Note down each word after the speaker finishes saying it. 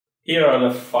Here are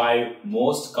the 5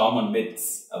 most common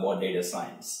myths about data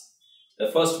science.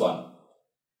 The first one,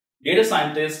 data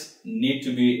scientists need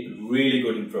to be really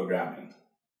good in programming,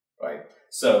 right?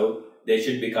 So they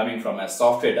should be coming from a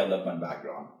software development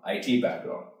background, IT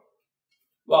background.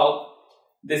 Well,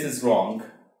 this is wrong.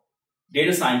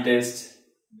 Data scientists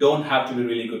don't have to be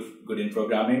really good in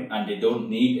programming, and they don't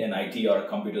need an IT or a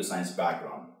computer science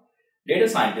background. Data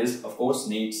scientists, of course,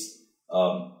 needs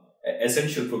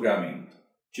essential programming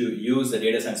to use the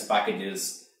data science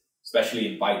packages,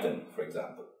 especially in Python, for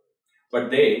example.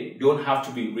 But they don't have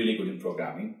to be really good in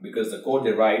programming because the code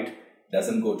they write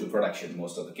doesn't go to production in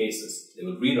most of the cases. They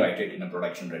will rewrite it in a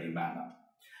production-ready manner.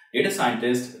 Data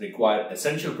scientists require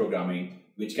essential programming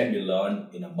which can be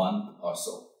learned in a month or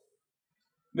so.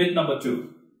 Myth number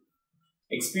 2.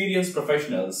 Experienced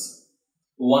professionals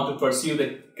who want to pursue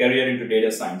the career into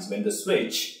data science, when they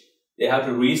switch, they have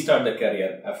to restart the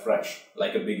career afresh,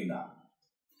 like a beginner.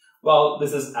 Well,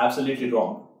 this is absolutely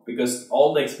wrong because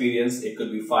all the experience, it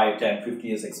could be 5, 10, 50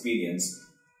 years experience,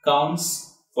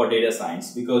 counts for data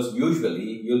science because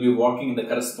usually you'll be working in the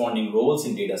corresponding roles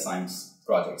in data science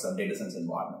projects and data science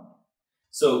environment.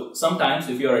 So sometimes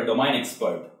if you're a domain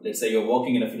expert, let's say you're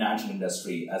working in a financial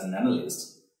industry as an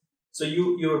analyst, so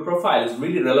your profile is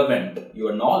really relevant,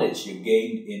 your knowledge you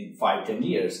gained in 5, 10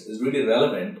 years is really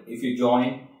relevant if you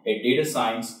join a data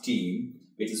science team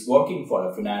which is working for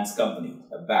a finance company,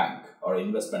 a bank or an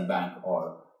investment bank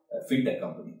or a fintech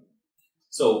company.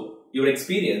 So your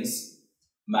experience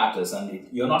matters and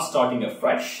you're not starting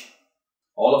afresh.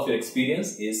 All of your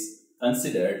experience is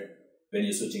considered when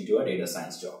you're switching to a data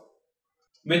science job.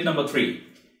 Myth number 3,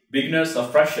 beginners or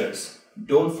freshers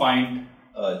don't find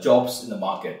jobs in the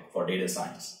market for data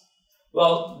science.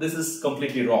 Well, this is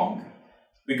completely wrong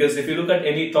because if you look at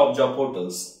any top job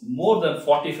portals, more than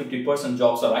 40-50%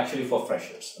 jobs are actually for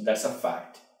freshers, and that's a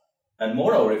fact. And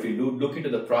moreover, if you look into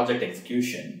the project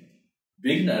execution,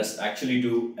 beginners actually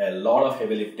do a lot of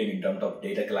heavy lifting in terms of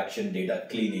data collection, data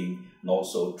cleaning, and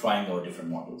also trying out different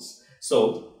models.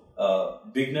 So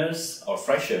beginners or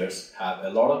freshers have a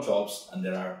lot of jobs, and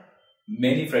there are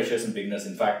many freshers and beginners.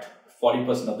 In fact,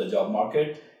 40% of the job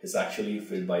market is actually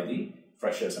filled by the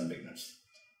freshers and beginners.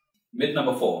 Myth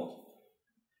number 4.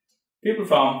 People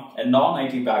from a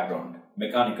non-IT background,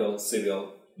 mechanical,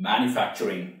 civil,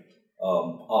 manufacturing,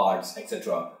 arts,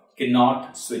 etc.,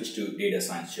 cannot switch to data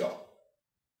science job.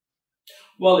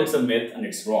 Well, it's a myth and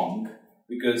it's wrong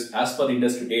because as per the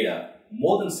industry data,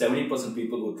 more than 70%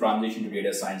 people who transition to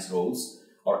data science roles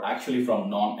are actually from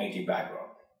non-IT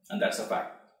background, and that's a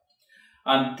fact.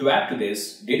 And to add to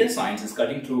this, data science is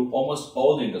cutting through almost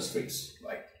all the industries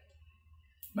like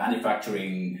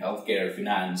manufacturing, healthcare,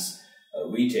 finance,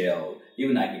 retail,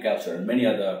 even agriculture, and many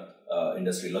other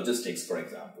industry, logistics, for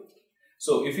example.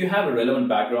 So if you have a relevant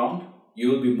background,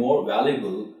 you will be more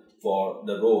valuable for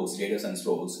the roles, data science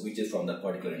roles, which is from that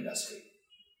particular industry.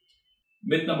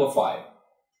 Myth number 5.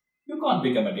 You can't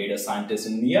become a data scientist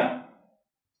in a year.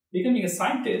 Becoming a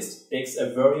scientist takes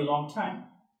a very long time.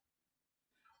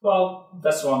 Well,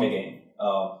 that's wrong again.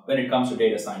 When it comes to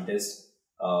data scientists,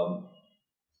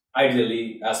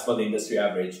 ideally, as per the industry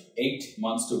average, 8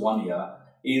 months to 1 year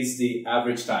is the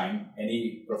average time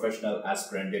any professional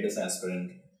aspirant, data science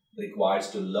aspirant requires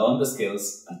to learn the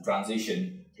skills and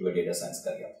transition to a data science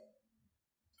career.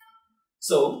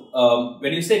 So,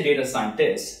 when you say data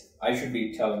scientist, I should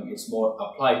be telling it's more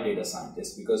applied data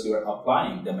scientist because you are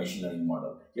applying the machine learning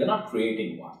model. You're not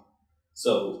creating one.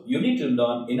 So you need to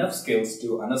learn enough skills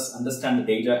to understand the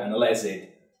data, analyze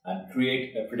it, and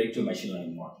create a predictive machine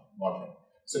learning model.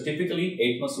 So typically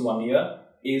 8 months to 1 year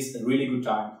is a really good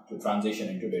time to transition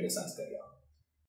into data science career.